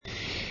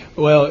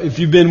Well, if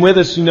you've been with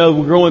us, you know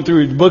we're going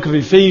through the book of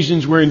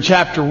Ephesians. We're in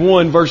chapter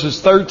 1, verses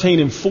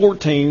 13 and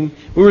 14.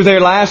 We were there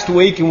last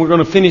week, and we're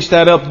going to finish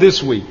that up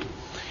this week.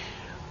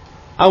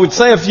 I would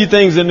say a few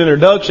things in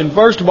introduction.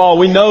 First of all,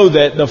 we know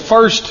that the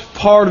first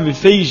part of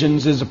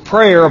Ephesians is a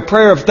prayer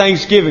of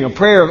thanksgiving,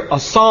 a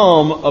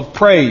psalm of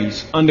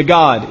praise unto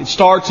God. It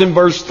starts in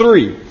verse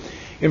 3.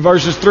 In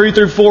verses 3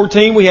 through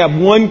 14, we have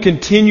one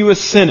continuous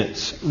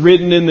sentence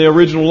written in the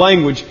original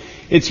language.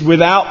 It's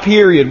without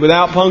period,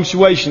 without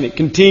punctuation. It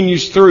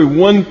continues through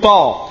one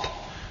thought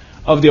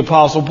of the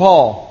Apostle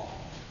Paul.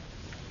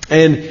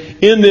 And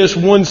in this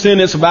one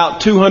sentence,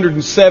 about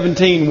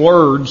 217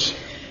 words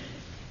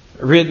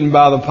written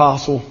by the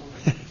Apostle.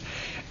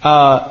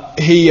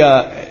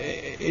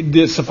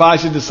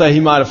 Suffice it to say,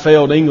 he might have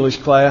failed English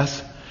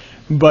class.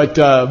 But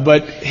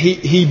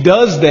he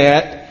does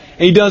that.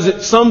 And he does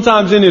it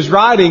sometimes in his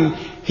writing.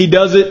 He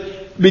does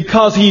it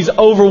because he's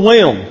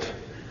overwhelmed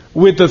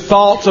with the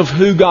thoughts of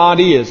who God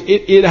is.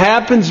 It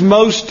happens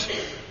most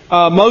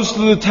of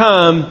the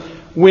time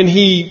when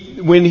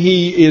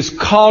he is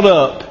caught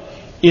up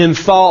in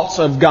thoughts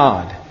of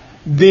God.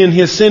 Then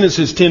his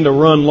sentences tend to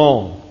run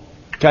long.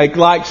 Okay,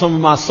 like some of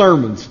my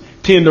sermons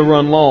tend to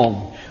run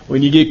long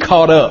when you get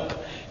caught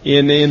up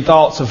in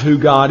thoughts of who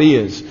God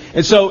is.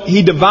 And so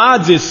he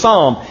divides his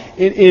psalm.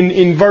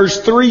 In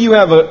verse 3 you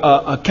have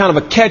a kind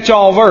of a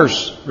catch-all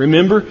verse.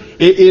 Remember?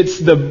 It's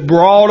the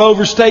broad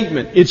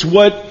overstatement. It's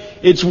what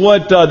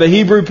the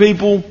Hebrew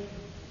people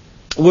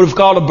would have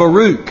called a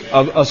Baruch,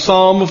 a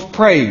psalm of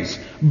praise.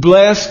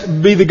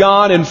 Blessed be the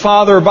God and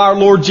Father of our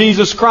Lord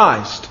Jesus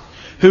Christ,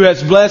 who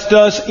has blessed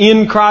us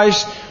in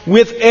Christ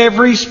with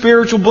every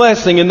spiritual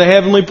blessing in the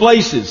heavenly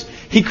places.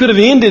 He could have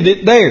ended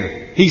it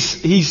there.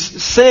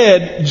 He's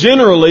said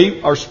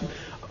generally, or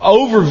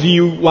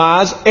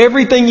overview-wise,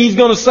 everything he's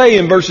going to say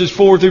in verses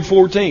 4 through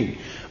 14.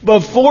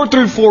 But 4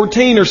 through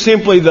 14 are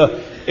simply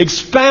the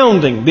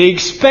expounding, the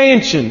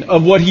expansion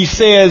of what he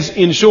says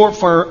in short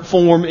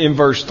form in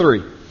verse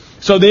 3.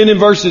 So then in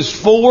verses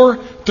 4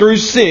 through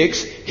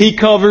 6, he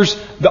covers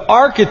the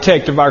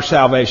architect of our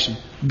salvation,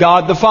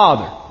 God the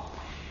Father.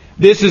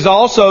 This is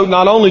also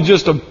not only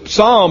just a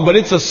psalm, but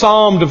it's a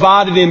psalm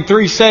divided in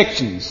 3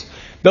 sections.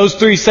 Those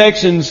 3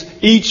 sections,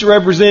 each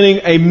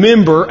representing a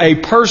member, a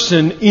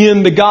person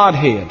in the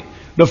Godhead.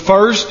 The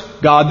first,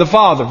 God the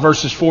Father,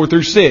 verses 4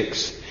 through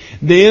 6.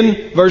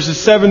 Then verses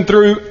 7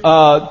 through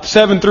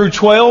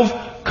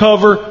 12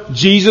 cover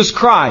Jesus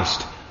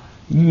Christ.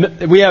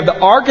 We have the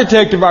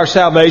architect of our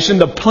salvation,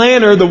 the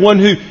planner, the one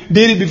who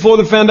did it before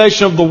the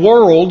foundation of the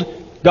world,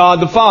 God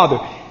the Father.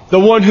 The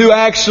one who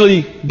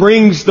actually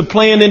brings the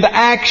plan into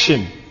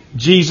action,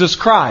 Jesus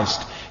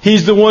Christ.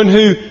 He's the one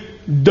who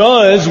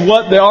does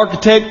what the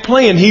architect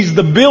planned. He's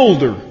the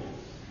builder.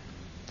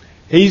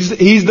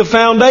 He's the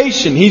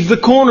foundation. He's the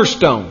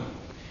cornerstone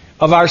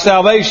of our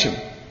salvation.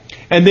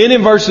 And then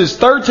in verses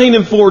 13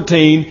 and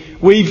 14,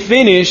 we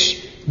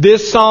finish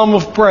this psalm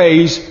of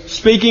praise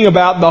speaking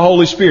about the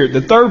Holy Spirit, the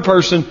third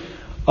person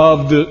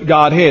of the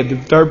Godhead, the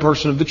third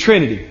person of the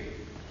Trinity.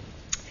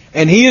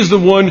 And He is the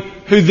one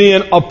who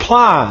then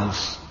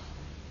applies.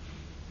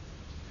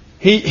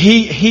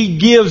 He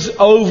gives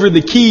over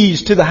the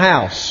keys to the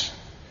house,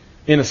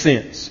 in a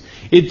sense.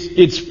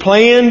 It's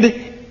planned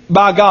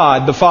by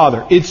God the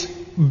Father. It's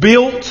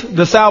built,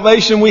 the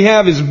salvation we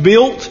have is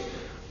built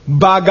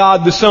by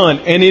God the Son.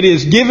 And it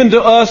is given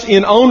to us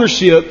in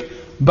ownership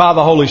by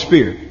the Holy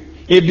Spirit.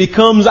 It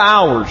becomes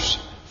ours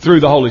through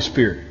the Holy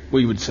Spirit,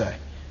 we would say.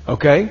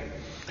 Okay?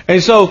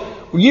 And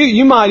so,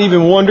 you might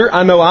even wonder,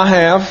 I know I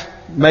have,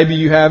 maybe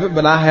you haven't,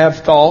 but I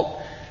have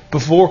thought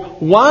before,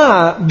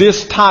 why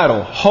this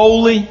title,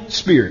 Holy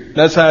Spirit?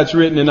 That's how it's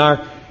written in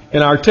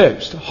our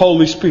text,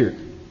 Holy Spirit.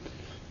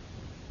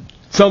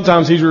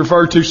 Sometimes He's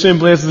referred to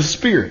simply as the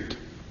Spirit.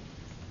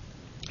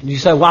 And you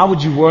say, why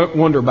would you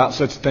wonder about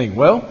such a thing?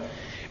 Well,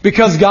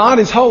 because God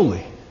is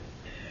holy.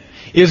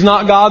 Is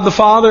not God the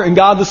Father and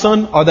God the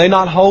Son, are they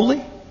not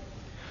holy?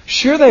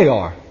 Sure they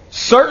are.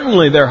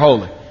 Certainly they're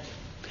holy.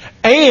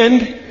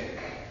 And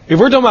if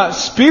we're talking about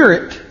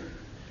spirit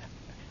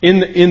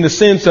in the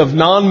sense of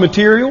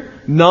non-material,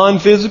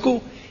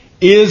 non-physical,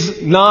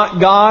 is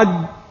not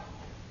God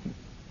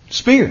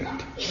Spirit?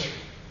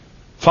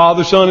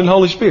 Father, Son, and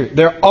Holy Spirit.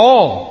 They're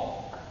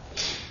all.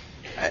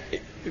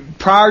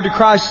 Prior to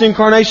Christ's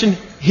incarnation,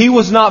 He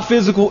was not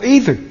physical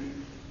either.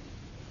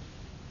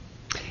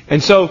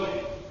 And so,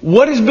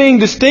 what is being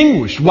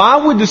distinguished? Why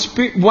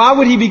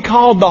would He be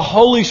called the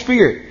Holy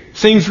Spirit?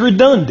 Seems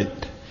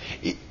redundant.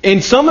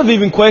 And some have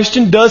even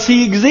questioned, does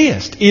He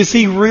exist? Is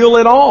He real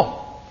at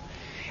all?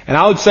 And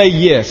I would say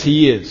yes,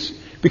 He is.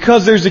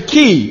 Because there's a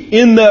key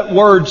in that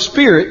word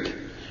Spirit.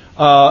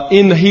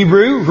 In the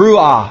Hebrew,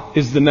 Ruah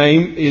is the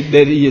name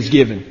that He is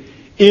given.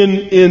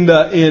 In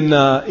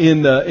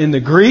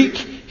the Greek,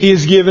 He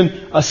is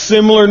given a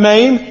similar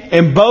name,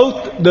 and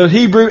both the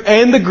Hebrew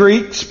and the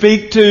Greek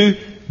speak to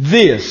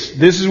this.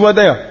 This is what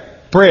they are: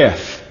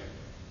 breath,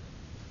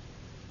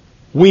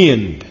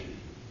 wind,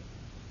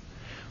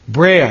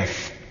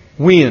 breath,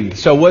 wind.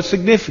 So what's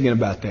significant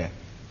about that?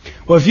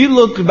 Well, if you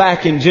look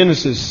back in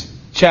Genesis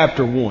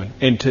chapter 1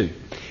 and 2,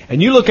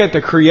 and you look at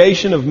the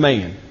creation of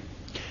man,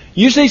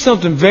 you see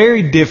something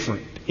very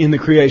different in the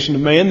creation of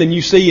man than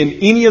you see in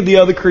any of the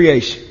other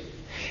creation.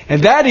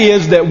 And that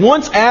is that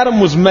once Adam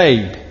was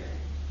made,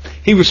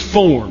 he was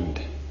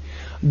formed.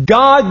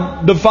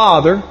 God the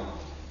Father,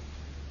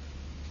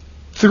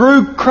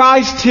 through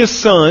Christ His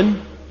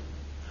Son,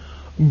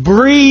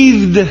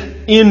 breathed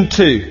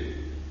into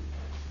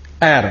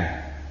Adam.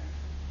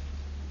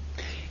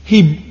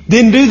 He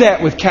didn't do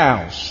that with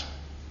cows.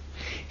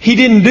 He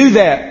didn't do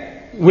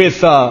that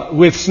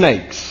with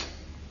snakes.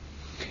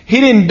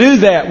 He didn't do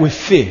that with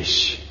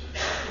fish.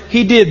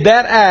 He did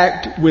that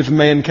act with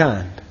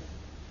mankind.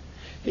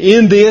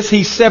 In this,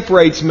 He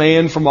separates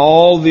man from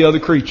all the other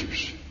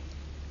creatures.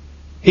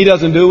 He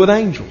doesn't do it with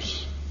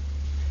angels.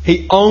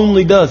 He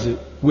only does it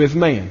with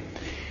man.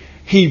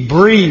 He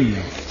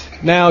breathed.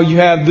 Now you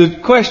have the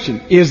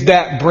question, is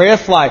that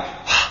breath like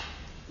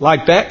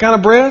that kind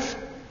of breath?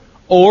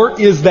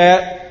 Or is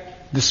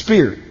that the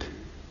Spirit?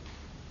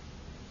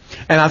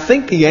 And I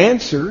think the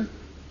answer,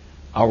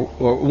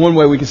 or one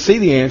way we can see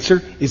the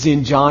answer, is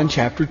in John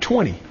chapter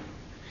 20.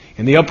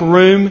 In the upper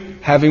room,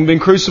 having been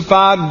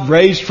crucified,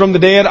 raised from the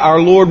dead,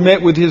 our Lord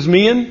met with His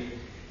men,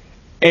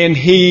 and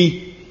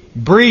He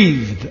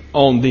breathed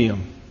on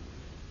them,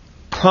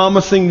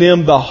 promising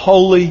them the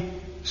Holy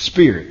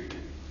Spirit.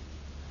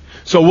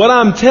 So what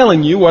I'm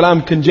telling you, what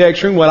I'm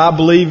conjecturing, what I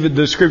believe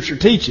the Scripture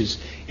teaches,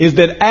 is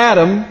that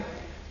Adam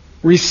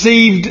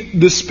received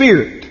the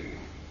Spirit,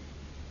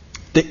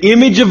 the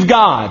image of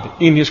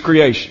God in his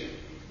creation.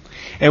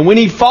 And when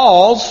he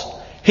falls,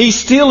 he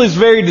still is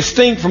very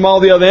distinct from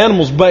all the other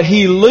animals, but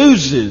he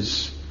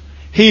loses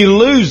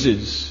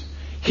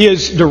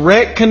his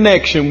direct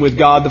connection with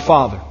God the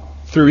Father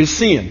through his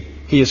sin.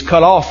 He is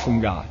cut off from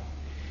God.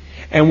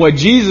 And what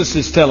Jesus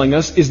is telling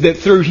us is that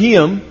through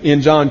Him,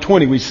 in John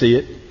 20 we see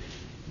it,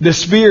 the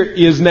Spirit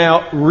is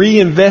now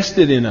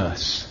reinvested in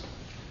us.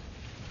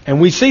 And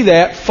we see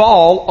that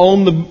fall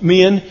on the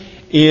men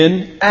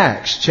in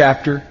Acts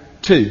chapter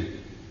 2.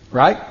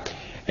 Right?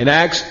 In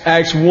Acts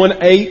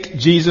 1:8,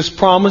 Jesus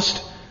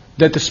promised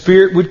that the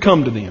Spirit would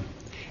come to them.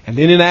 And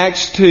then in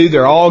Acts 2,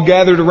 they're all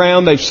gathered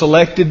around. They've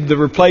selected the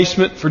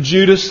replacement for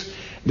Judas.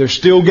 They're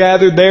still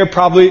gathered there,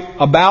 probably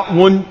about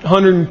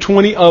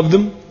 120 of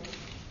them.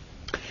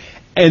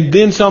 And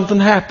then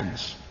something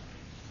happens.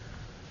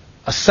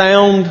 A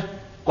sound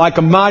like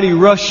a mighty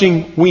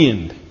rushing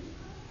wind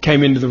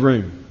came into the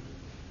room.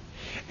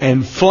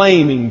 And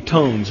flaming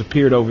tongues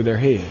appeared over their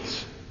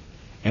heads.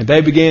 And they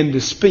began to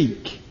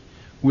speak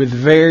with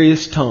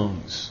various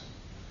tongues.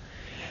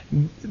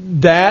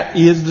 That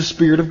is the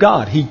Spirit of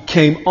God. He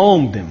came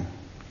on them.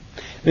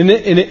 And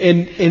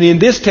in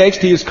this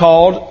text, He is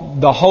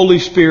called the Holy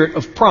Spirit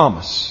of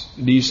promise.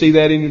 Do you see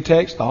that in your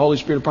text? The Holy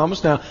Spirit of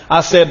promise? Now, I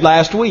said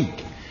last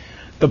week,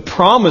 the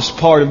promise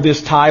part of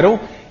this title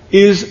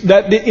is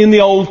that in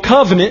the Old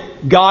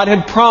Covenant, God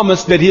had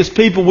promised that His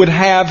people would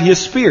have His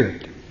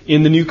Spirit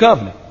in the New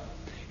Covenant.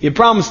 He had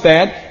promised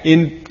that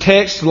in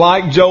texts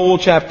like Joel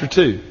chapter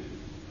 2.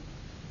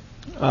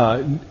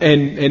 I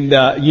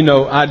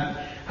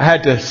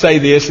had to say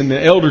this in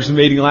the elders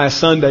meeting last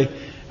Sunday.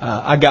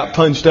 I got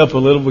punched up a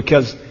little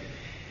because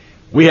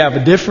we have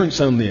a difference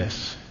on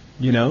this,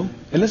 and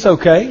it's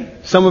okay.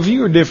 Some of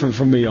you are different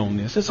from me on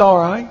this. It's all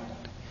right.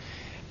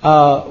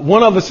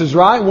 One of us is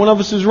right, one of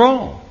us is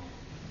wrong.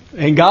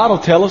 And God will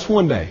tell us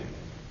one day.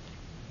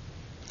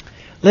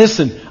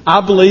 Listen,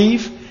 I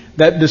believe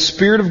that the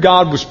Spirit of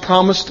God was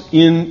promised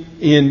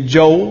in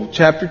Joel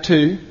chapter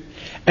 2.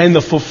 And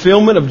the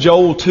fulfillment of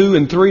Joel 2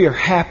 and 3 are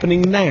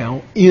happening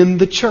now in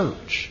the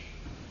church.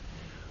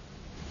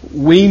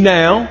 We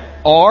now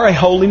are a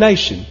holy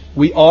nation.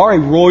 We are a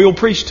royal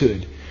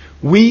priesthood.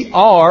 We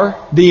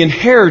are the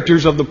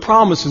inheritors of the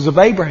promises of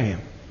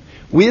Abraham.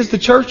 We as the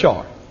church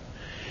are.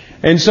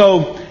 And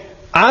so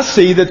I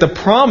see that the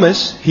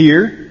promise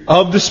here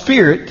of the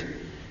Spirit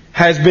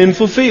has been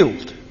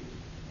fulfilled.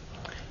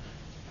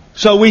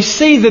 So we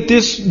see that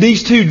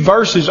these two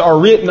verses are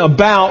written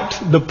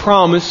about the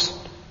promised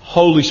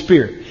Holy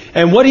Spirit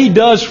and what He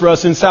does for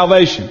us in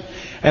salvation.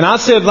 And I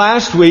said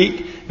last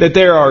week that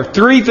there are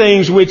three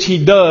things which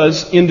He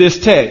does in this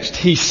text.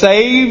 He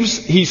saves,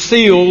 He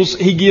seals,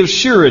 He gives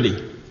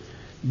surety.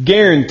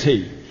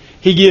 Guarantee.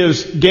 He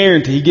gives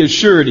guarantee, He gives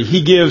surety,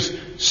 He gives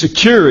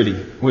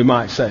security, we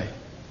might say.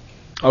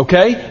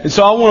 Okay? And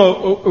so I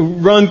want to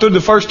run through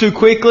the first two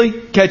quickly,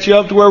 catch you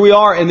up to where we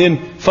are, and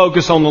then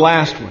focus on the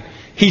last one.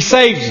 He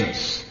saves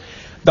us.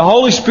 The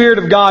Holy Spirit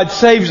of God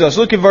saves us.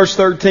 Look at verse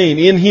 13.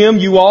 In Him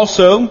you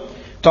also,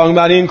 talking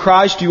about in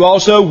Christ, you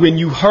also, when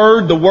you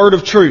heard the word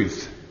of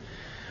truth,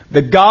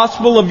 the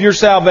gospel of your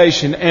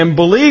salvation, and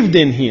believed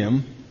in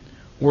Him,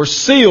 were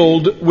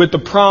sealed with the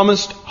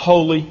promised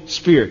Holy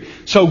Spirit.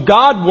 So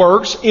God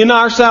works in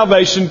our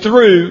salvation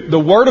through the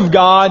Word of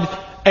God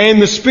and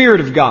the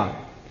Spirit of God.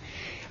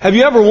 Have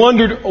you ever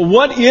wondered,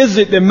 what is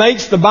it that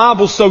makes the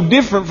Bible so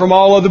different from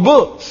all other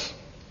books?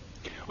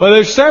 Well,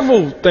 there's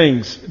several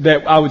things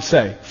that I would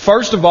say.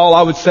 First of all,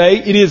 I would say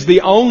it is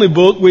the only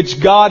book which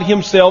God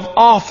Himself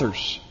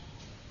authors.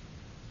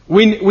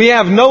 We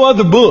have no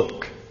other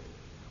book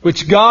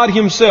which God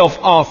Himself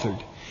authored.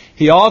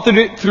 He authored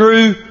it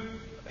through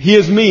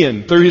His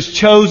men, through His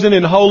chosen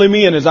and holy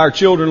men, as our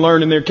children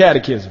learn in their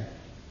catechism.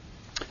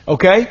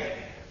 Okay?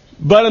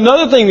 But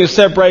another thing that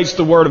separates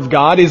the Word of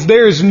God is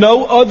there is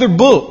no other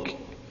book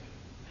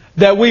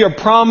that we are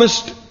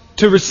promised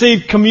to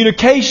receive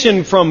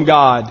communication from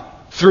God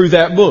through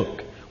that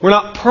book. We're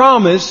not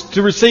promised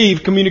to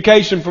receive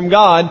communication from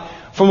God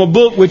from a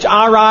book which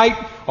I write,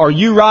 or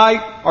you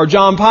write, or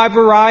John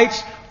Piper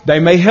writes. They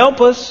may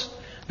help us.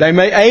 They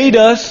may aid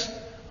us.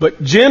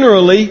 But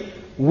generally,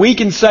 we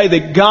can say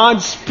that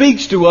God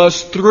speaks to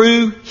us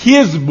through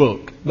His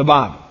book, the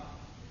Bible.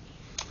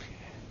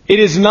 It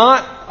is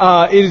not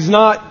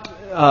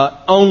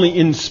only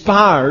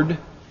inspired,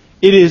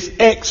 it is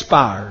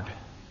expired.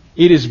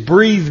 It is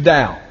breathed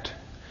out.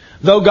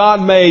 Though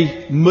God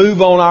may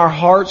move on our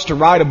hearts to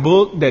write a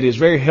book that is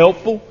very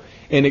helpful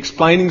in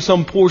explaining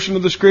some portion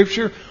of the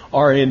Scripture,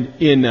 or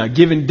in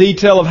giving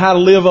detail of how to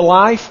live a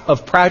life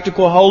of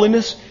practical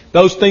holiness,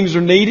 those things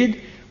are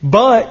needed.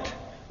 But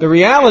the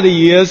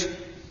reality is,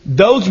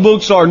 those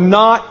books are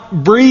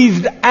not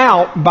breathed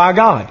out by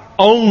God.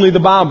 Only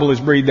the Bible is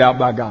breathed out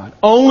by God.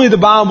 Only the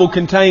Bible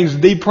contains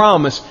the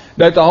promise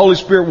that the Holy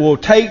Spirit will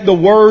take the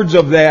words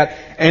of that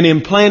and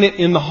implant it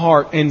in the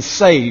heart and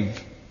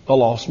save a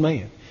lost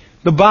man.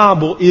 The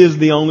Bible is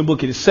the only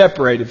book. It is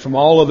separated from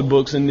all other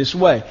books in this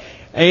way.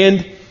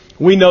 And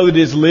we know that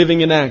it is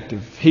living and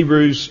active.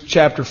 Hebrews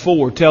chapter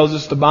 4 tells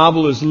us the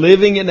Bible is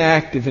living and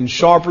active and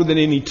sharper than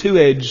any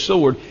two-edged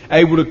sword,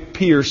 able to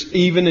pierce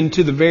even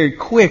into the very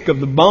quick of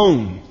the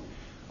bone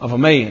of a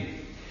man.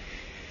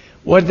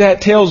 What that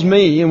tells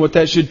me, and what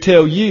that should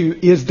tell you,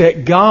 is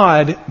that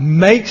God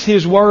makes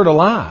His Word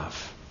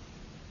alive.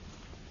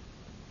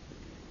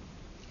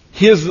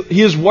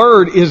 His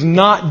Word is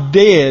not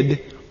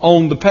dead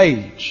on the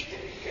page.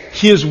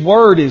 His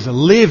Word is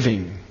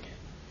living.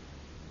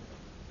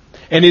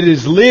 And it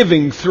is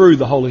living through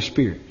the Holy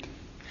Spirit.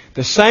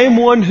 The same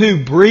one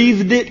who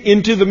breathed it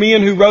into the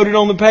men who wrote it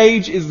on the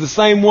page is the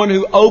same one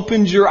who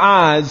opens your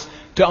eyes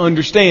to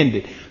understand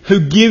it,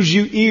 who gives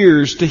you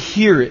ears to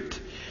hear it,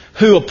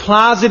 who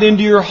applies it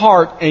into your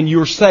heart and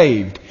you're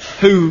saved,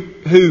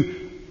 who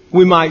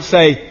we might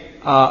say,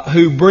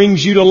 who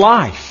brings you to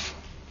life.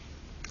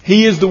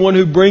 He is the one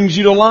who brings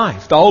you to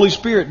life. The Holy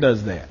Spirit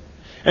does that.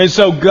 And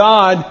so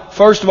God,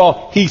 first of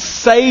all, He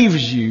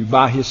saves you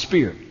by His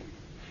Spirit.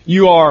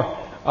 You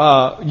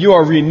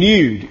are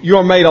renewed. You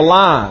are made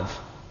alive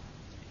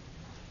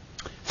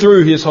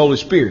through His Holy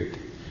Spirit.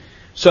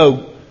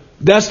 So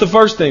that's the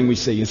first thing we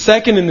see. And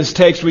second, in this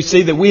text, we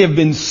see that we have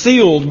been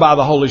sealed by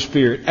the Holy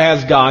Spirit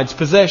as God's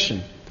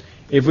possession.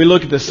 If we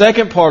look at the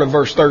second part of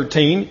verse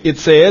 13, it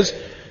says,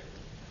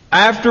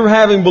 after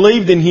having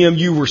believed in Him,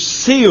 you were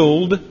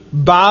sealed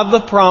by the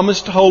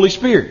promised Holy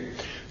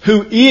Spirit,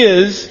 who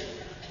is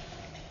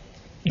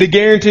the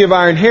guarantee of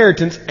our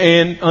inheritance,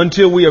 and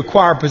until we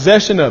acquire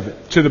possession of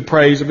it, to the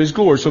praise of His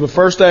glory. So the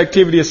first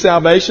activity is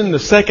salvation. The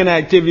second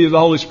activity of the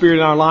Holy Spirit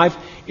in our life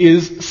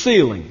is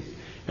sealing.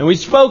 And we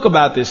spoke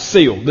about this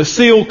seal. The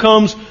seal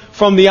comes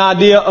from the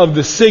idea of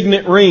the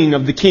signet ring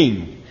of the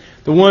king.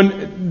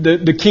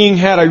 The king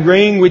had a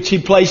ring which he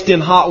placed in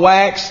hot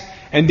wax,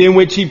 and then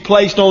which he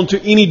placed onto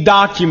any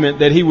document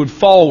that he would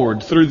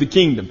forward through the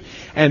kingdom.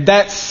 And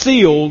that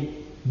seal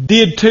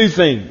did two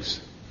things.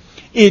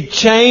 It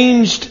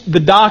changed the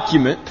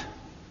document,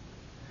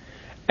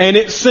 and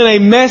it sent a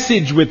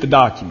message with the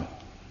document.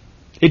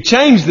 It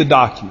changed the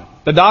document.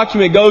 The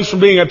document goes from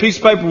being a piece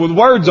of paper with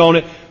words on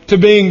it to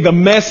being the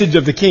message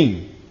of the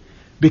king,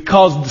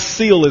 because the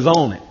seal is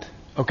on it.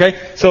 Okay?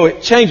 So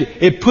it changed it.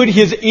 It put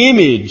His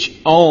image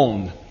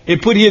on.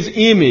 It put His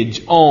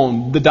image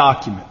on the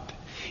document.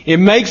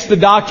 It makes the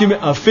document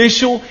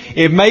official.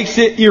 It makes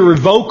it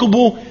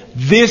irrevocable.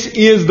 This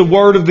is the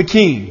word of the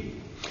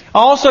king. I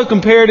also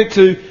compared it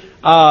to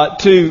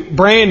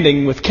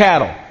branding with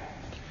cattle.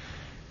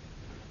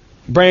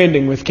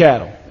 Branding with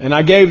cattle. And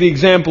I gave the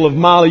example of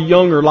my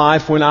younger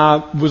life when I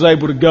was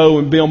able to go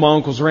and build my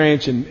uncle's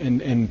ranch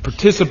and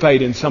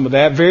participate in some of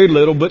that. Very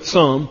little, but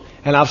some.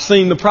 And I've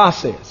seen the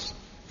process.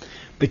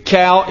 The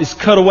cow is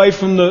cut away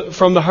from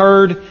the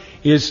herd,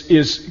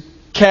 is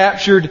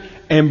captured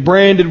and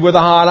branded with a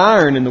hot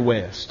iron in the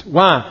West.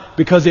 Why?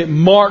 Because it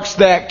marks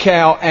that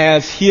cow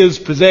as his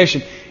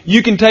possession.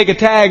 You can take a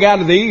tag out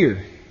of the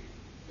ear.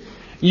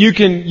 You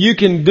can,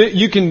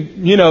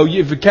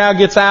 if a cow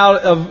gets out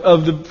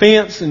of the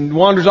fence and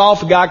wanders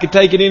off, a guy could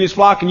take it in his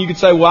flock and you could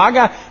say, well,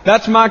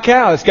 that's my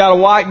cow. It's got a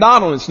white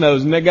dot on its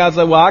nose. And that guy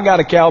say, well, I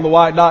got a cow with a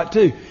white dot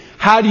too.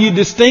 How do you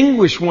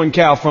distinguish one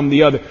cow from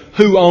the other?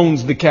 Who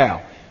owns the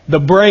cow? The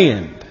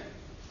brand.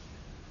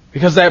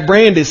 Because that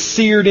brand is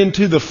seared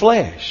into the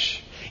flesh.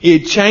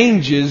 It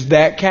changes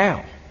that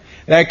cow.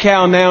 That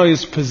cow now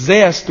is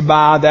possessed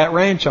by that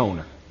ranch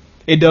owner.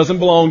 It doesn't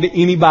belong to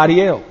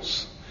anybody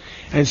else.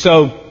 And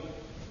so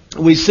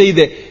we see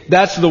that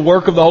that's the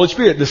work of the Holy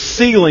Spirit, the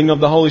sealing of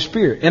the Holy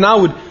Spirit. And I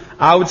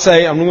would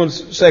say, I'm going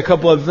to say a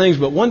couple other things,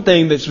 but one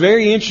thing that's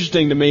very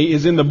interesting to me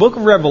is in the book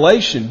of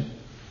Revelation,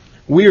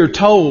 we are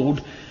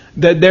told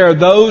that there are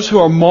those who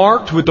are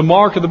marked with the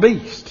mark of the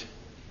beast.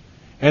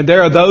 And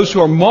there are those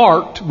who are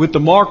marked with the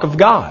mark of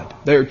God.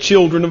 They are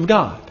children of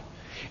God.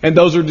 And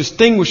those are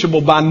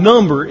distinguishable by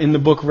number in the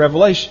book of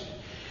Revelation.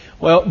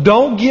 Well,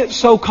 don't get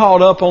so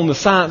caught up on the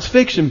science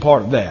fiction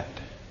part of that.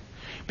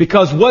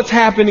 Because what's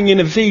happening in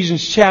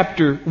Ephesians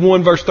chapter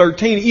 1 verse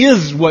 13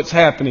 is what's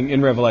happening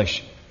in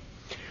Revelation.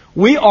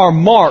 We are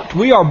marked,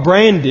 we are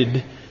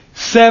branded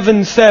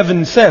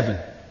 777.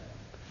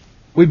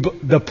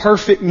 The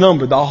perfect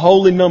number, the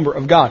holy number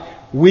of God.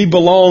 We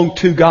belong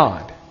to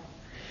God.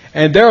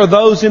 And there are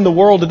those in the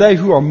world today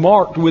who are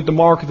marked with the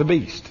mark of the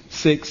beast.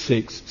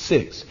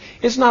 666.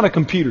 It's not a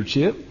computer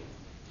chip.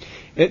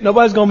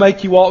 Nobody's going to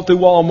make you walk through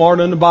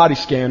Walmart on a body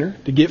scanner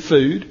to get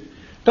food.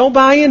 Don't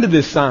buy into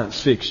this science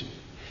fiction.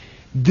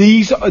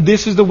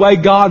 This is the way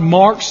God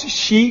marks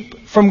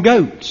sheep from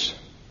goats.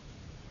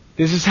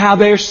 This is how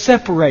they are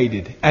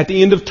separated. At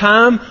the end of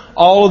time,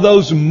 all of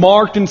those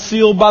marked and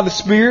sealed by the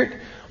Spirit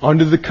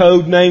under the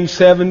code name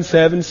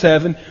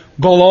 777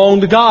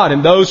 belong to God.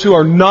 And those who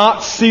are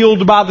not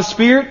sealed by the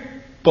Spirit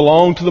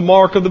belong to the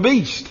mark of the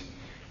beast.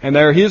 And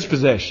they're His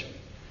possession.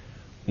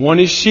 One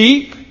is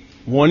sheep,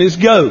 one is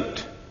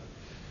goat.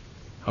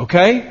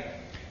 Okay?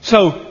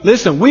 So,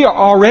 listen, we are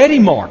already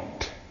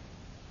marked.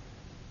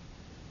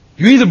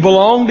 You either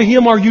belong to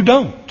Him or you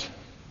don't.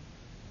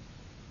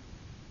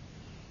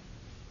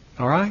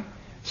 Alright?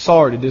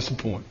 Sorry to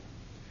disappoint.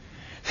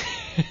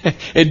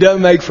 It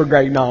doesn't make for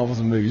great novels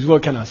and movies.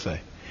 What can I say?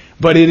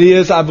 But it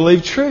is, I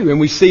believe, true. And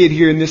we see it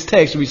here in this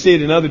text. We see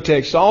it in other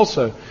texts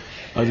also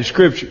of the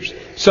Scriptures.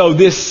 So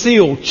this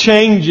seal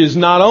changes,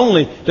 not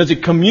only does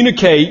it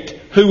communicate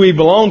who we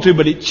belong to,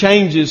 but it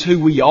changes who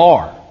we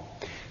are.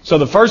 So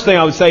the first thing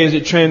I would say is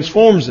it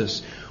transforms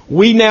us.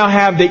 We now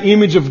have the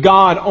image of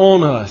God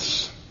on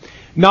us.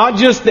 Not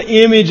just the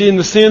image in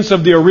the sense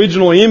of the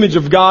original image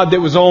of God that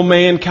was on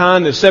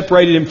mankind that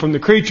separated him from the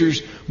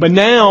creatures, but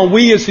now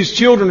we as His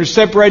children are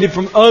separated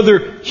from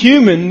other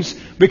humans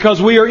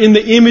because we are in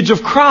the image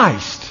of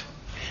Christ.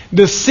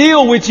 The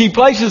seal which He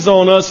places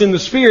on us in the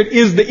Spirit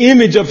is the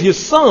image of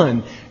His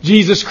Son,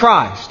 Jesus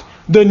Christ.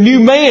 The new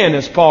man,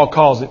 as Paul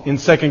calls it in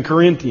 2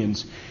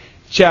 Corinthians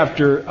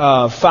chapter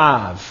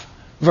 5.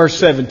 Verse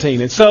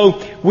 17. And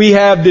so we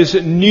have this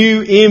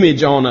new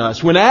image on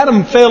us. When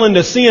Adam fell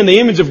into sin, the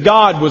image of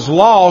God was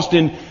lost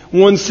in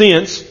one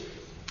sense,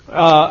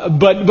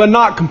 but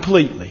not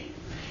completely.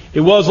 It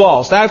was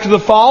lost. After the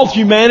fall,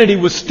 humanity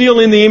was still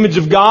in the image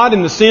of God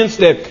in the sense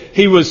that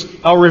he was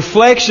a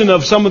reflection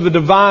of some of the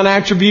divine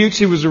attributes.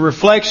 He was a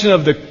reflection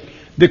of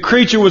the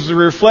creature was a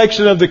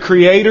reflection of the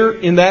Creator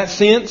in that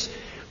sense.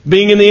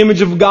 Being in the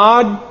image of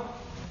God,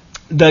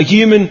 the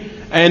human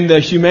and the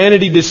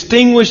humanity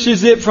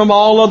distinguishes it from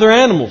all other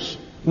animals.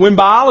 When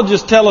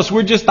biologists tell us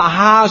we're just the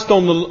highest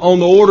on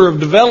the order of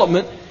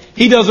development,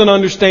 he doesn't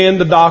understand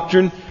the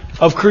doctrine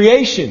of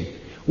creation.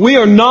 We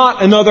are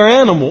not another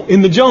animal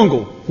in the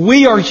jungle.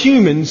 We are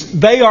humans.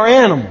 They are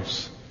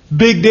animals.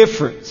 Big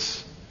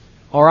difference.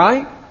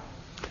 Alright?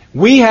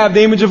 We have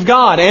the image of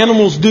God.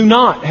 Animals do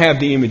not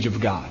have the image of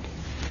God.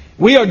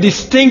 We are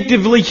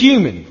distinctively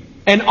human.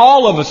 And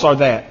all of us are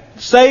that.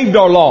 Saved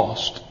or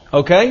lost.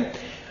 Okay?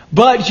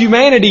 But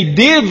humanity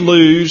did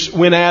lose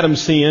when Adam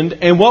sinned,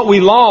 and what we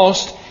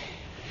lost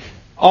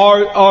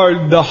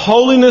are the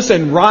holiness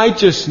and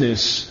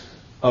righteousness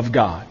of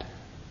God.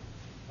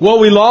 What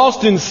we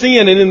lost in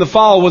sin and in the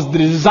fall was the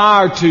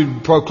desire to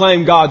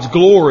proclaim God's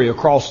glory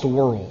across the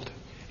world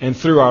and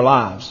through our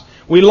lives.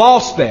 We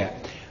lost that.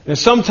 And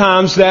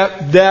sometimes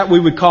that we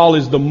would call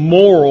is the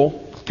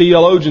moral,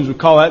 theologians would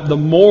call that the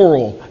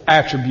moral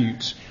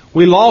attributes.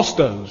 We lost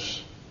those.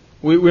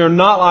 We are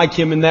not like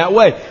Him in that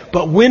way.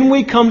 But when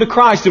we come to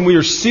Christ and we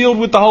are sealed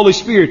with the Holy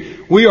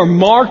Spirit, we are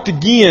marked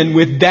again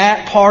with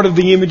that part of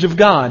the image of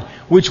God,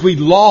 which we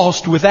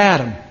lost with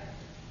Adam.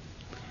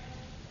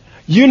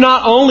 You're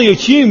not only a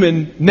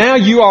human, now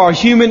you are a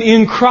human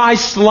in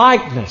Christ's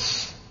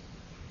likeness.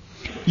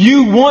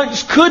 You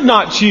once could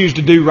not choose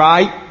to do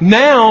right.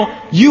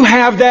 Now you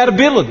have that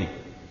ability.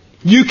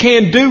 You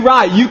can do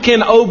right. You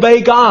can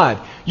obey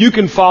God. You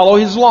can follow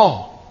His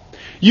law.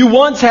 You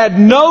once had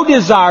no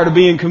desire to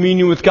be in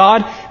communion with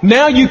God.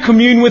 Now you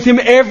commune with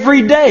Him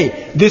every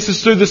day. This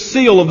is through the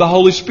seal of the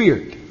Holy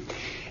Spirit.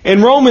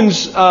 In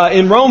Romans,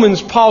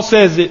 Paul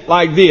says it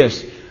like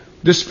this.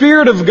 The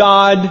Spirit of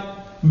God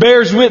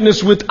bears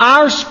witness with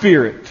our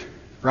spirit,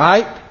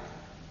 right?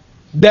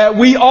 That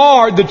we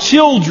are the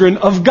children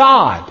of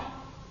God.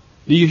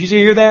 Do you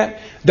hear that?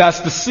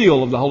 That's the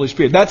seal of the Holy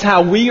Spirit. That's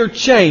how we are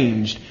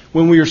changed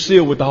when we are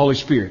sealed with the Holy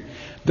Spirit.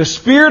 The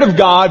Spirit of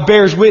God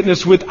bears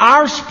witness with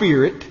our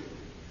spirit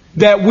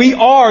that we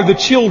are the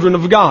children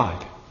of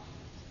God.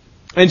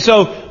 And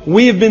so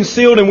we have been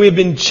sealed and we have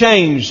been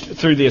changed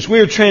through this.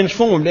 We are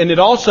transformed. And it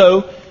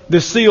also,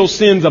 the seal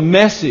sends a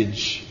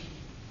message.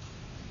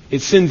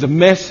 It sends a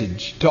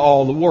message to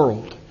all the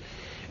world.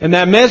 And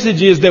that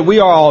message is that we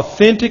are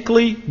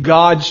authentically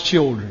God's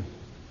children.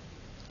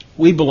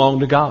 We belong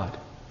to God.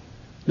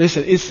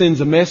 Listen, it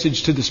sends a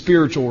message to the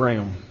spiritual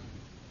realm.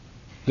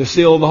 The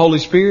seal of the Holy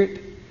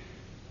Spirit,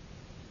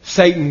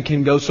 Satan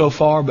can go so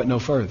far but no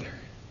further.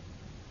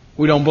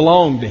 We don't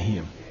belong to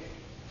him.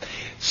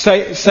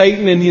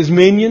 Satan and his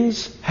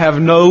minions have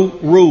no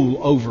rule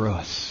over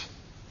us.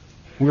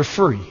 We're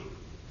free.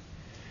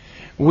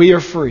 We are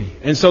free.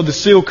 And so the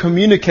seal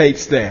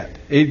communicates that.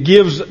 It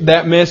gives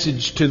that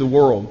message to the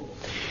world.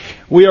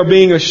 We are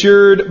being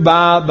assured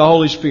by the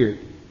Holy Spirit.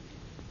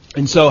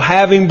 And so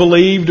having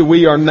believed,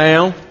 we are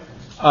now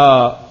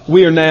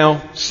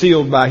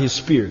sealed by His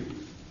Spirit.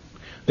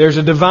 There's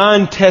a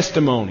divine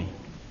testimony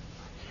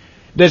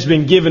that's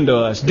been given to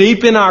us.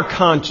 Deep in our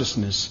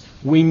consciousness,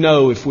 we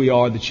know if we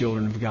are the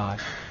children of God.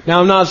 Now,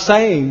 I'm not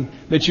saying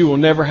that you will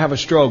never have a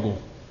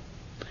struggle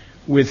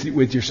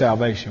with your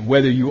salvation,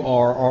 whether you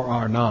are or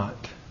are not.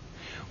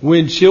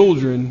 When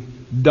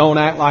children don't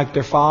act like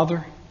their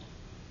father,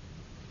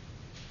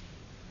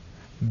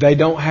 they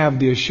don't have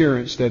the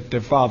assurance that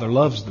their father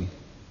loves them.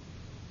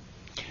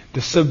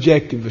 The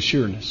subjective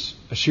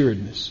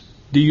assuredness.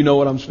 Do you know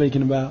what I'm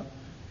speaking about?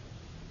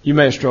 You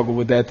may have struggled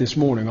with that this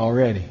morning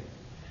already.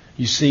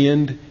 You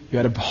sinned. You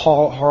had a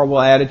horrible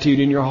attitude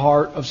in your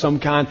heart of some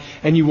kind,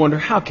 and you wonder,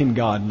 how can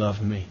God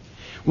love me?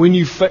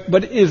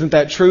 But isn't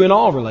that true in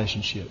all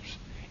relationships?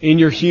 In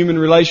your human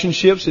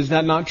relationships, is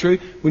that not true?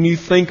 When you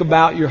think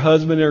about your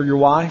husband or your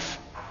wife,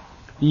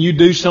 you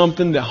do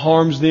something that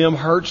harms them,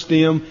 hurts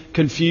them,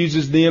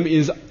 confuses them,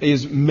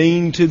 is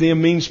mean to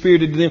them,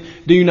 mean-spirited to them,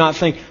 do you not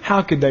think,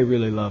 how could they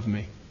really love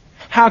me?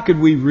 How could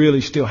we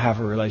really still have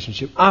a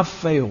relationship? I've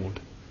failed.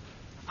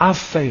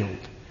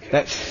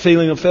 That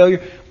feeling of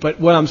failure. But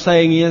what I'm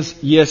saying is,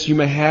 yes, you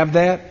may have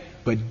that,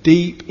 but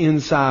deep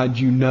inside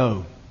you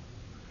know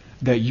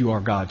that you are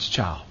God's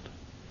child.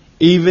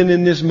 Even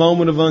in this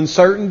moment of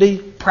uncertainty,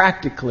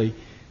 practically,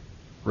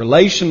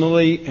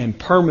 relationally, and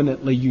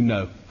permanently, you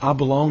know, I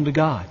belong to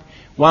God.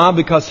 Why?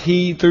 Because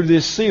He, through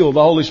this seal,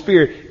 the Holy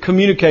Spirit,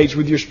 communicates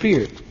with your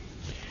spirit.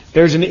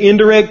 There's an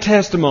indirect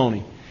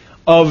testimony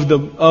of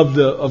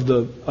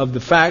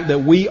the fact that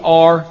we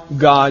are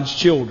God's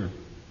children.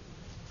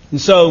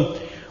 And so,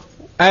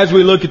 as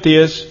we look at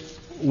this,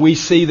 we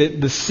see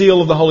that the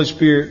seal of the Holy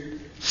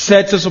Spirit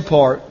sets us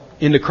apart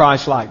into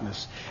Christ's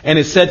likeness. And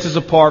it sets us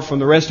apart from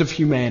the rest of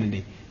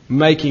humanity,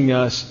 making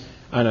us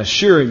and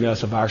assuring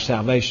us of our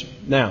salvation.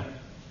 Now,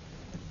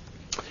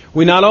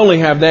 we not only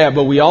have that,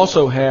 but we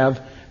also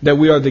have that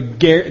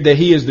that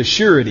He is the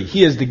surety.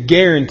 He is the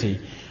guarantee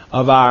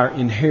of our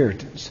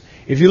inheritance.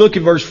 If you look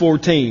at verse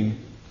 14,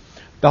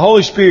 the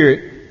Holy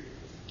Spirit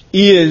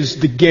is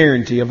the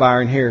guarantee of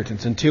our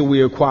inheritance until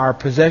we acquire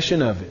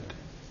possession of it.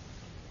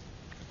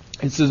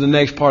 This is the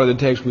next part of the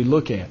text we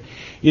look at.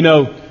 You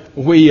know,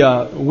 we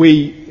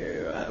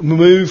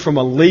move from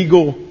a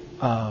legal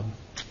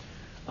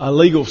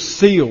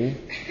seal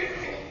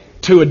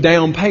to a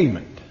down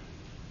payment.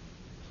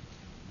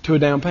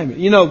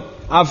 You know,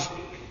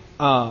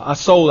 I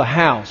sold a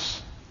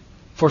house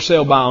for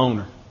sale by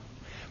owner.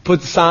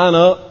 Put the sign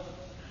up.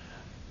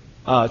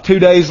 2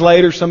 days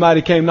later,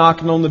 somebody came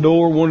knocking on the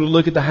door, wanted to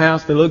look at the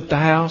house. They looked at the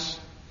house.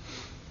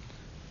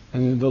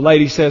 And the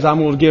lady says, I'm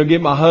going to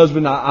get my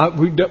husband.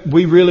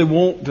 We really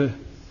want to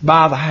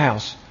buy the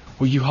house.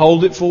 Will you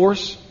hold it for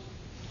us?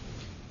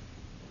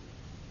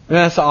 And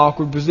that's an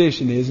awkward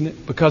position, isn't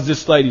it? Because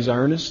this lady's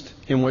earnest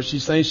in what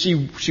she's saying.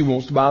 She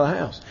wants to buy the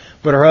house.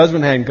 But her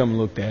husband hadn't come and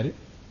looked at it.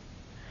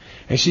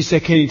 And she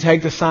said, can you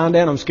take the sign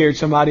down? I'm scared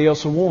somebody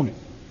else will want it.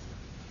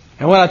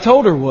 And what I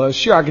told her was,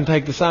 sure, I can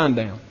take the sign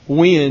down.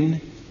 When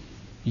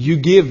you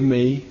give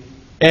me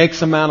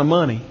X amount of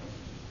money,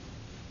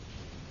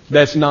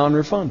 that's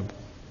non-refundable.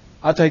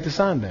 I'll take the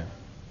sign down.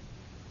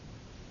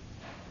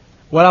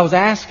 What I was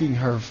asking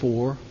her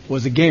for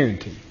was a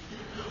guarantee.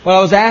 What I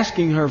was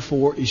asking her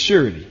for is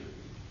surety.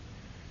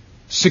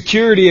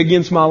 Security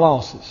against my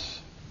losses.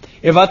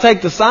 If I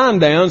take the sign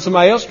down,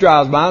 somebody else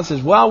drives by and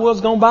says, well, I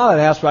was going to buy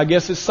that house, but I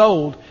guess it's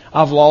sold.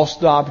 I've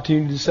lost the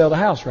opportunity to sell the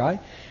house, right?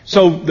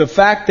 So the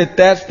fact that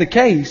that's the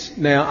case,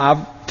 now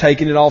I've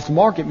taken it off the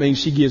market, means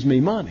she gives me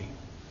money.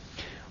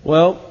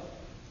 Well,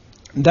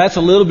 that's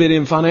a little bit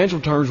in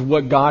financial terms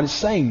what God is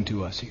saying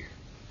to us here.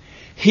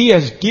 He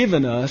has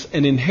given us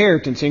an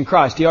inheritance in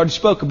Christ. He already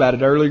spoke about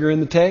it earlier in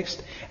the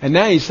text. And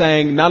now He's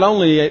saying, not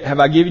only have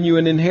I given you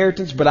an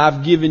inheritance, but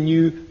I've given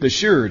you the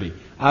surety.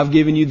 I've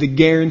given you the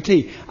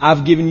guarantee.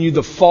 I've given you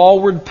the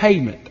forward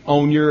payment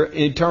on your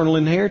eternal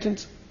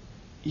inheritance.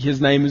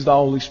 His name is the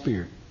Holy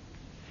Spirit.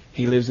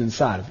 He lives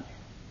inside of you.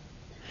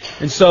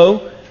 And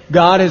so,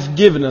 God has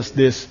given us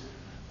this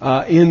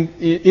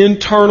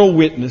internal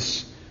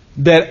witness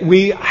that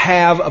we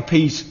have a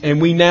peace, and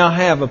we now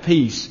have a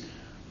peace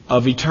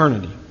of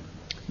eternity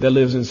that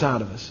lives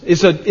inside of us.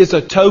 It's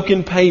a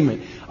token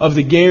payment of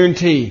the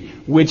guarantee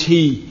which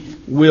He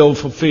will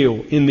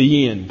fulfill in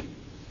the end.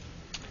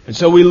 And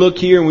so we look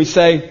here and we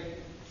say,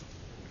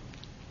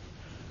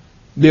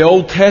 in the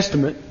Old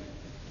Testament,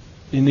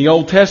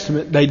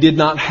 they did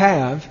not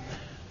have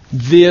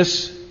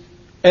this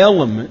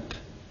element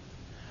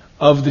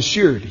of the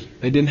surety.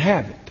 They didn't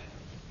have it.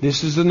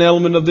 This is an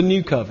element of the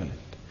new covenant.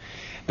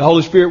 The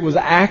Holy Spirit was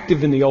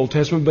active in the Old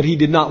Testament, but He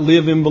did not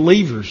live in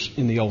believers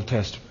in the Old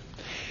Testament.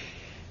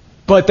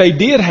 But they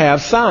did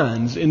have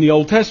signs in the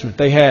Old Testament.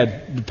 They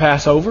had the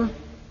Passover.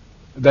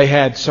 They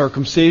had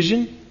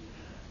circumcision.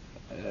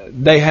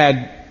 They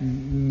had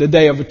the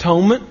Day of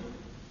Atonement.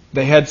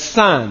 They had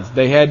signs.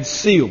 They had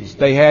seals.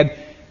 They had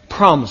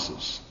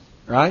promises.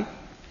 Right?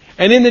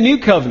 And in the New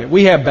Covenant,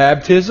 we have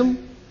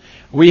baptism.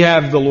 We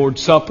have the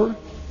Lord's Supper.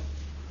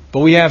 But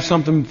we have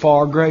something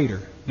far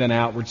greater than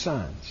outward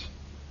signs.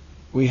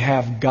 We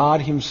have God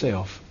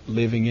Himself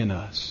living in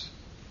us.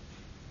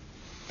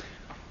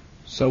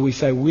 So we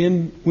say,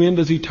 when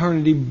does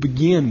eternity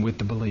begin with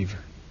the believer?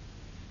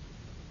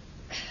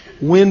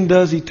 When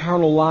does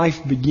eternal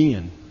life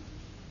begin?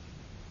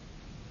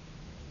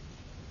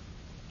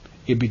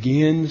 It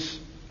begins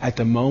at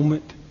the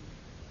moment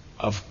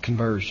of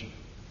conversion.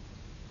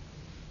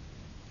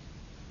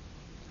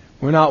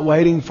 We're not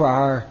waiting for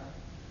our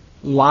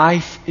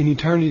life in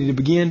eternity to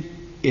begin.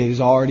 It is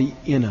already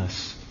in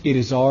us. It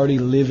is already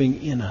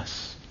living in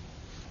us.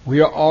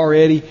 We are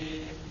already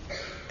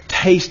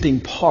tasting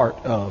part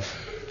of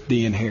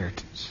the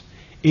inheritance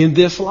in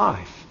this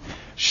life.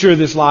 Sure,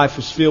 this life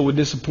is filled with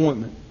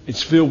disappointment.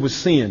 It's filled with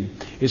sin.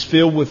 It's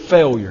filled with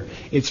failure.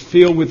 It's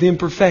filled with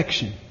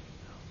imperfection.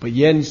 But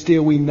yet and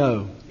still we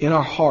know in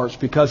our hearts,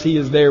 because He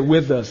is there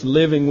with us,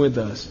 living with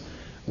us,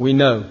 we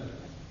know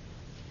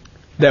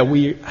that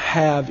we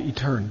have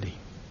eternity.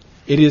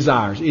 It is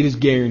ours. It is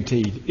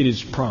guaranteed. It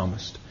is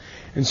promised.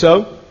 And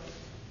so,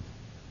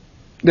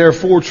 there are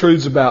 4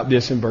 truths about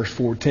this in verse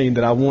 14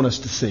 that I want us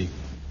to see.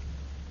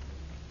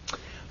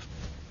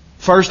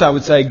 First, I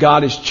would say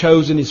God has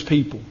chosen His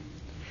people.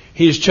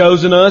 He has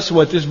chosen us.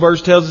 What this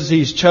verse tells us, He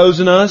has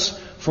chosen us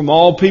from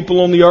all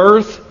people on the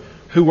earth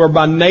who are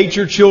by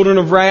nature children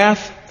of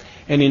wrath.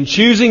 And in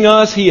choosing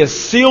us, He has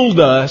sealed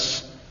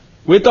us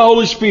with the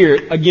Holy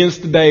Spirit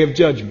against the day of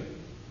judgment.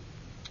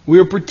 We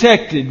are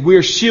protected. We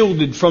are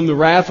shielded from the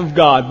wrath of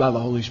God by the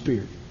Holy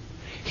Spirit.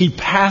 He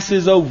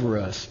passes over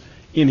us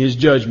in His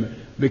judgment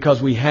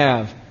because we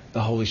have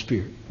the Holy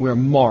Spirit. We are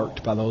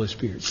marked by the Holy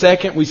Spirit.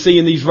 Second, we see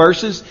in these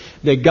verses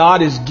that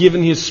God has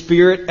given His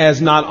Spirit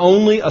as not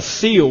only a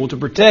seal to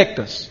protect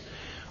us,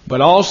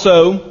 but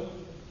also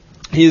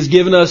He has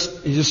given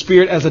us His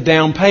Spirit as a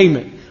down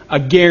payment, a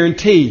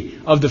guarantee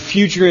of the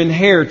future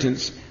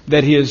inheritance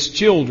that His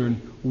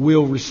children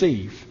will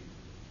receive.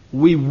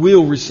 We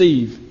will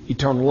receive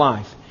eternal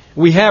life.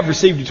 We have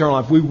received eternal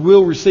life. We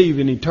will receive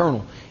an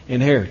eternal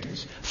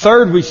inheritance.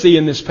 Third, we see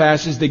in this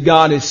passage that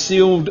God has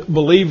sealed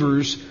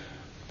believers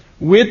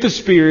with the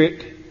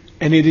Spirit,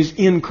 and it is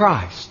in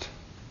Christ.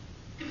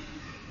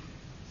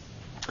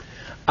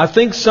 I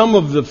think some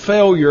of the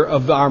failure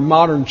of our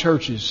modern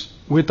churches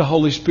with the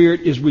Holy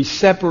Spirit is we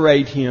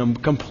separate Him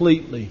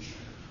completely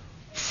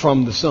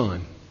from the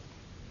Son.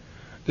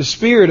 The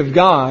Spirit of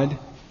God,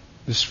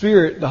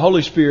 the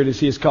Holy Spirit as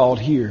He is called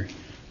here,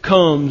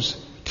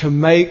 comes to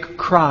make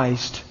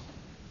Christ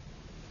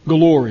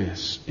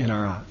glorious in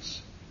our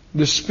eyes.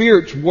 The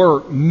Spirit's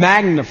work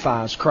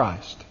magnifies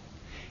Christ.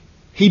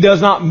 He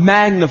does not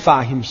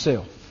magnify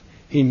Himself.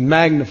 He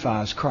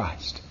magnifies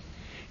Christ.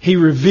 He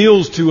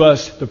reveals to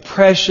us the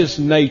precious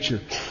nature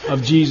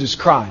of Jesus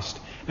Christ.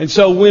 And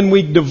so when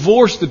we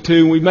divorce the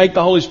two, we make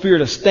the Holy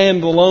Spirit a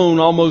standalone,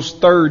 almost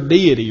third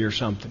deity or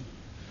something.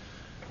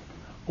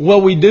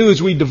 What we do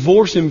is we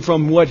divorce Him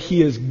from what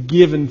He has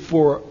given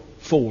for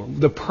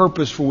the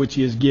purpose for which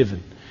He has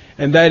given.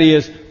 And that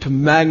is to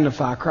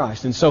magnify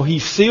Christ. And so He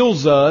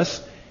seals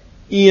us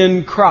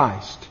in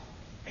Christ.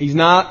 He's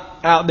not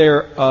out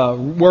there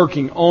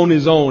working on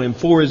His own and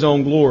for His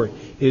own glory.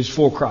 It is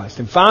for Christ.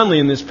 And finally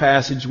in this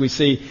passage we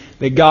see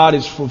that God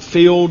has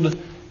fulfilled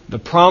the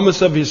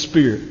promise of His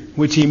Spirit,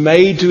 which He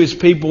made to His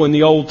people in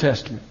the Old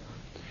Testament.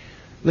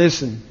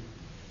 Listen,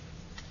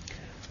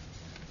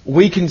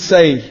 we can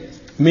say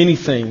many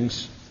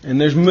things, and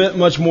there's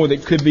much more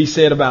that could be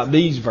said about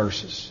these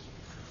verses.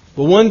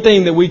 But one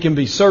thing that we can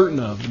be certain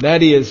of,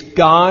 that is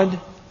God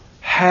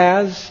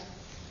has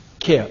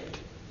kept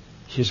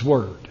His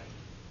Word.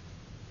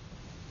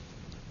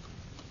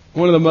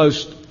 One of the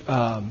most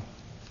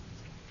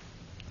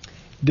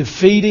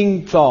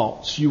defeating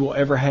thoughts you will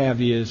ever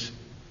have is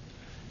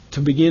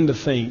to begin to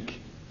think,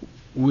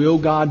 will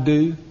God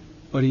do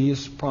what He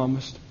has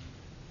promised?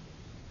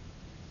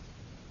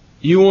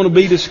 You want to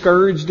be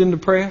discouraged and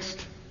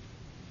depressed?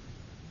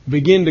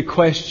 Begin to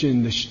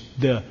question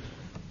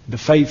the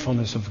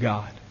faithfulness of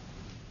God.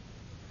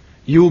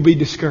 You will be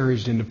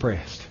discouraged and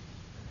depressed.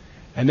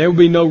 And there will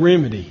be no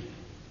remedy.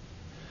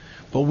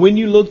 But when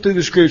you look through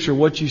the Scripture,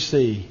 what you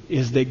see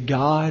is that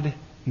God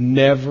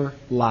never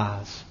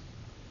lies.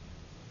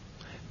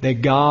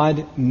 That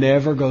God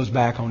never goes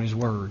back on His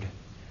Word.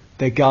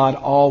 That God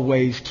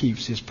always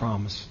keeps His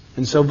promise.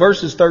 And so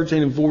verses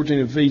 13 and 14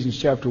 of Ephesians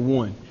chapter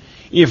 1,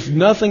 if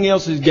nothing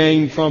else is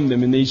gained from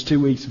them in these 2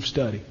 weeks of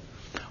study,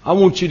 I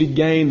want you to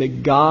gain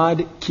that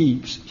God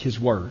keeps His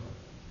Word.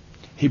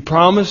 He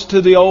promised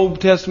to the Old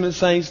Testament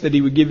saints that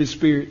He would give His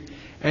Spirit,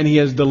 and He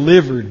has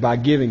delivered by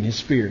giving His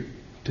Spirit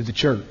to the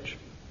church.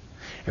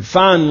 And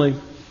finally,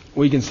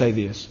 we can say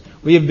this.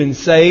 We have been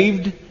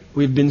saved,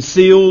 we've been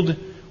sealed,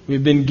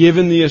 we've been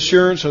given the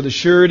assurance or the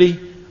surety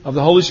of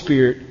the Holy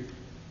Spirit,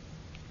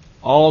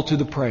 all to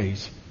the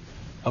praise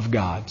of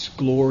God's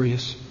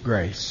glorious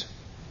grace.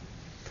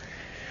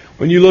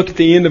 When you look at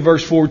the end of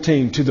verse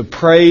 14, to the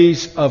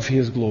praise of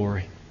His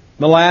glory.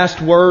 The last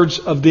words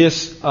of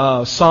this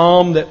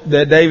psalm that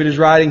David is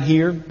writing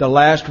here, the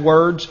last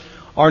words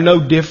are no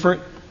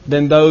different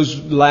than those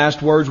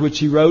last words which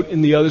he wrote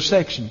in the other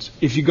sections.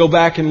 If you go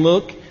back and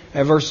look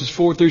at verses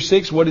 4 through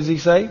 6, what does he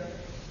say?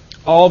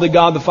 All that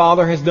God the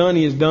Father has done,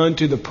 He has done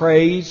to the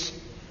praise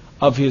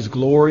of His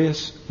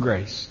glorious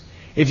grace.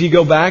 If you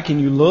go back and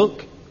you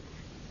look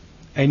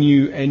and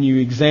you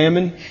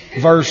examine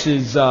verse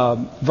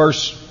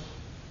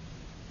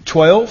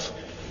 12,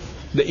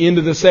 the end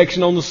of the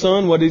section on the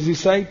Son, what does he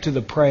say? To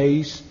the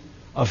praise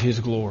of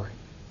His glory.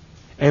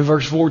 And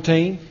verse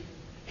 14,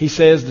 he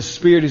says the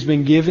Spirit has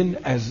been given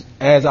as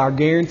our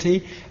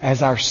guarantee,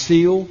 as our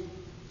seal,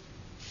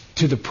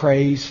 to the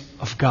praise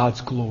of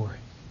God's glory.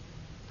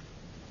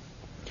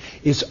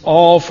 It's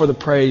all for the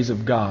praise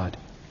of God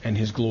and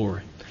His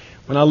glory.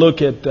 When I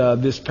look at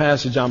this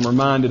passage, I'm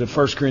reminded of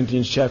 1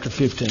 Corinthians chapter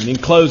 15. In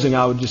closing,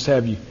 I would just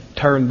have you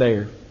turn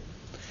there.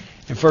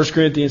 In 1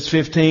 Corinthians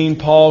 15,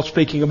 Paul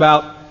speaking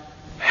about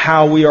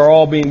how we are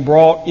all being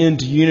brought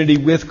into unity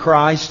with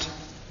Christ,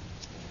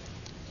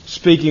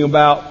 speaking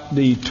about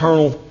the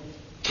eternal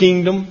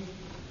kingdom.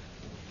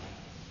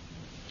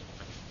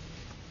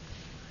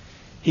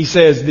 He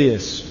says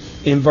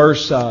this in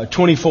verse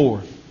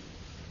 24.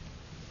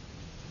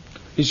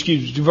 We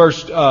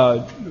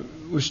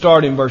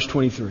start in verse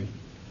 23.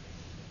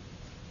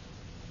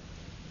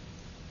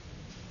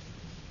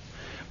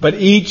 But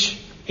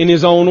each in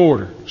his own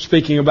order,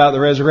 speaking about the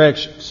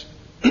resurrections.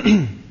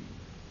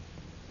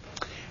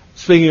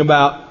 Speaking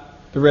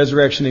about the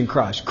resurrection in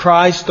Christ.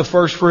 Christ, the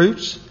first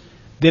fruits.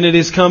 Then it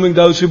is coming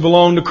those who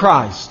belong to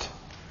Christ.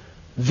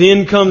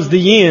 Then comes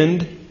the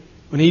end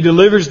when He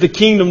delivers the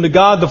kingdom to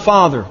God the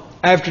Father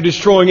after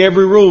destroying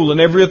every rule and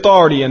every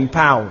authority and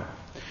power.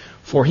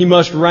 For He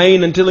must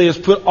reign until He has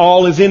put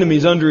all His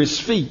enemies under His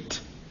feet.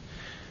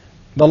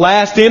 The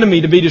last enemy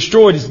to be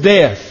destroyed is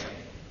death.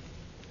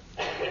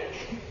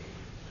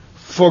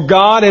 For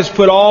God has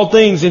put all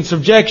things in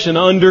subjection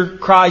under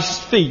Christ's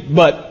feet.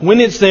 But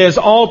when it says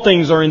all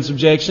things are in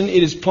subjection,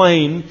 it is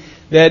plain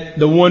that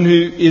the one who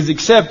is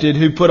accepted,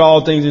 who put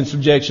all things in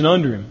subjection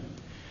under Him.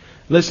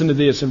 Listen to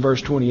this in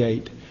verse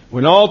 28.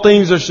 When all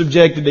things are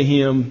subjected to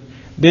Him,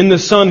 then the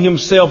Son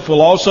Himself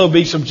will also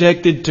be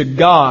subjected to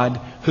God,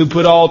 who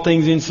put all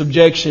things in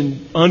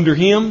subjection under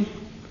Him,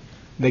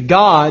 that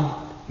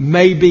God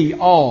may be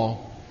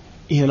all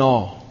in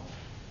all.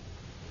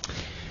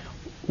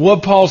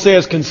 What Paul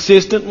says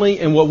consistently,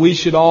 and what we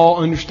should all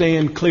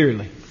understand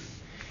clearly,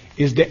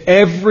 is that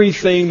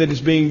everything that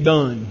is being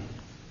done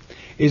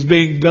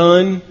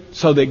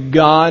so that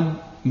God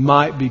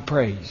might be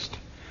praised,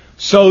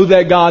 so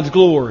that God's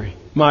glory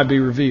might be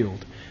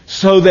revealed,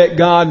 so that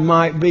God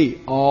might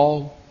be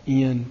all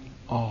in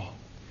all.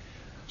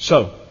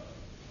 So,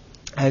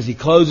 as he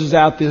closes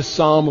out this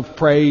psalm of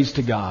praise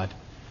to God,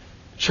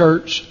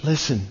 church,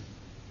 listen,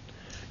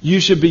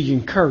 you should be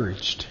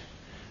encouraged.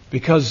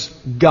 Because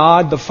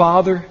God the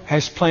Father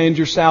has planned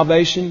your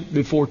salvation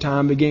before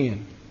time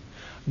began.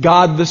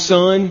 God the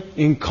Son,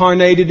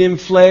 incarnated in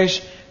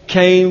flesh,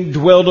 came,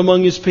 dwelled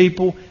among His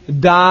people,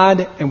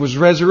 died, and was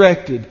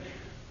resurrected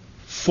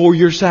for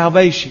your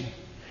salvation.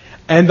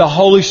 And the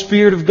Holy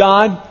Spirit of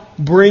God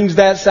brings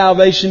that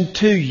salvation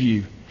to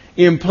you,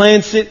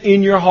 implants it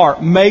in your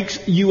heart,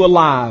 makes you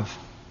alive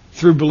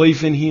through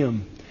belief in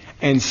Him,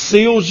 and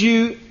seals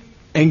you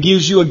and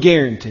gives you a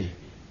guarantee.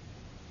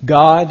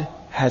 God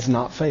has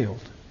not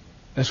failed.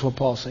 That's what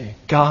Paul's saying.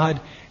 God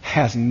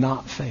has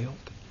not failed.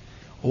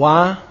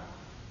 Why?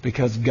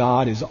 Because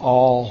God is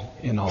all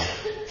in all.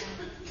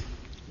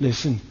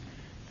 Listen,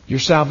 your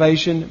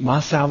salvation,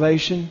 my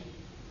salvation,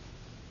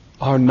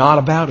 are not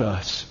about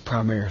us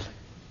primarily.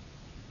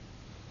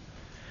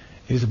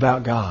 It is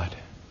about God.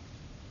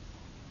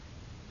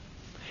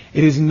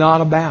 It is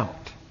not about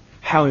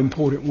how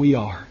important we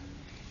are.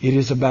 It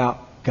is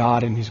about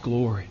God and His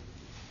glory.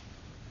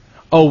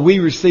 Oh, we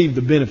receive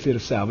the benefit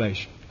of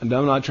salvation. And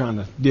I'm not trying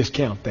to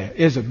discount that.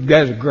 That is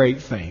a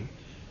great thing.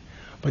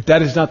 But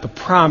that is not the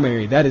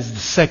primary. That is the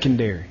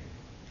secondary.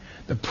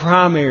 The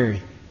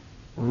primary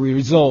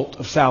result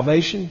of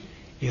salvation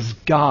is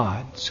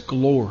God's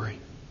glory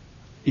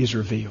is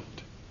revealed.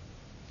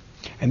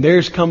 And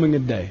there's coming a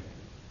day.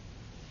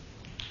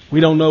 We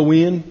don't know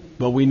when,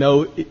 but we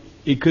know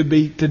it could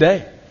be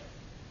today,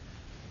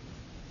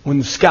 when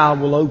the sky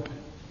will open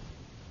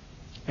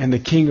and the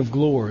King of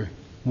Glory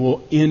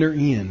will enter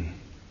in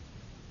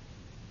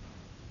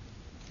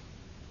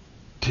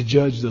to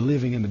judge the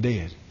living and the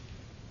dead.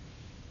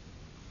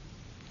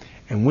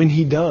 And when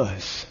He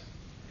does,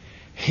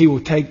 He will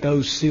take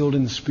those sealed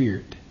in the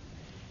Spirit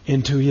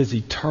into His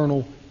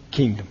eternal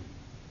kingdom.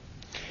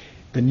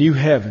 the new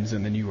heavens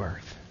and the new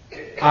earth.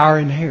 Our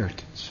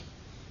inheritance.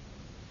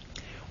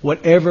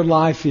 Whatever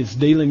life is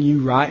dealing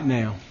you right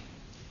now,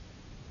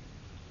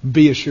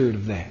 be assured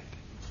of that.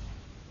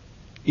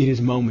 It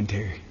is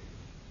momentary.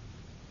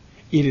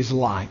 It is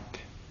light.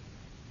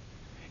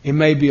 It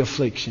may be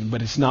affliction,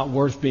 but it's not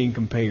worth being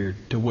compared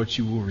to what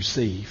you will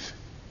receive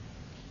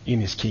in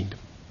His kingdom.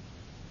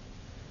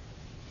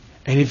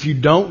 And if you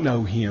don't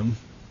know Him,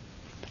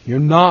 you're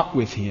not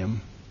with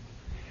Him,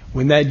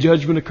 when that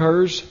judgment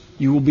occurs,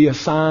 you will be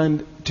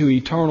assigned to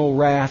eternal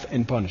wrath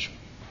and punishment.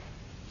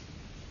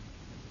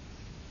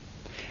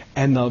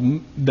 And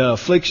the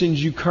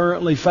afflictions you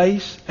currently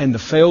face and the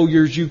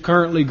failures you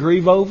currently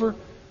grieve over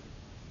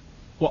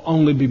will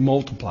only be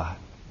multiplied.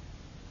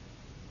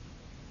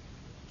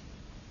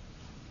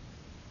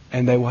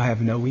 And they will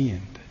have no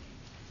end.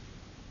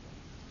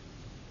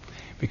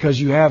 Because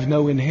you have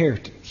no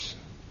inheritance.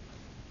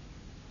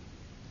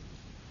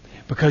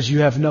 Because you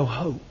have no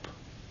hope.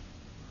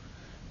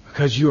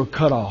 Because you are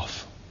cut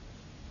off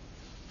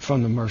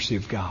from the mercy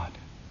of God.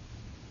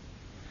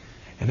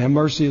 And that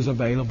mercy is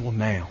available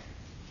now.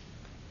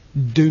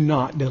 Do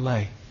not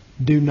delay.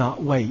 Do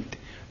not wait.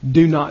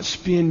 Do not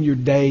spend your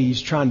days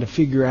trying to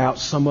figure out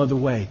some other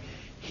way.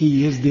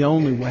 He is the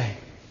only way.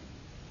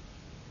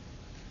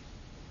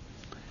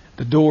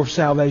 The door of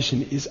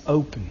salvation is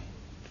open.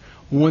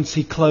 Once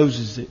He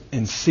closes it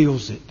and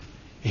seals it,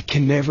 it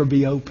can never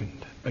be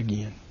opened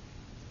again.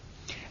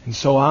 And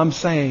so I'm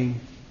saying,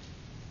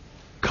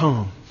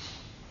 come.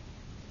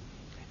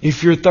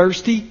 If you're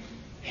thirsty,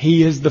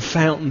 He is the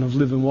fountain of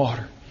living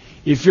water.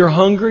 If you're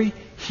hungry,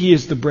 He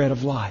is the bread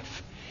of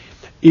life.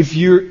 If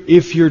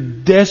you're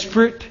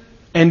desperate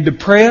and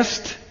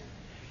depressed,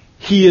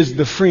 He is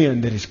the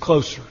friend that is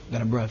closer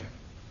than a brother.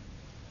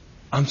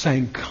 I'm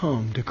saying,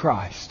 come to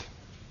Christ.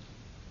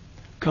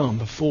 Come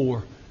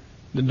before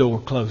the door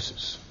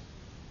closes.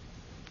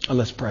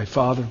 Let's pray.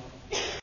 Father,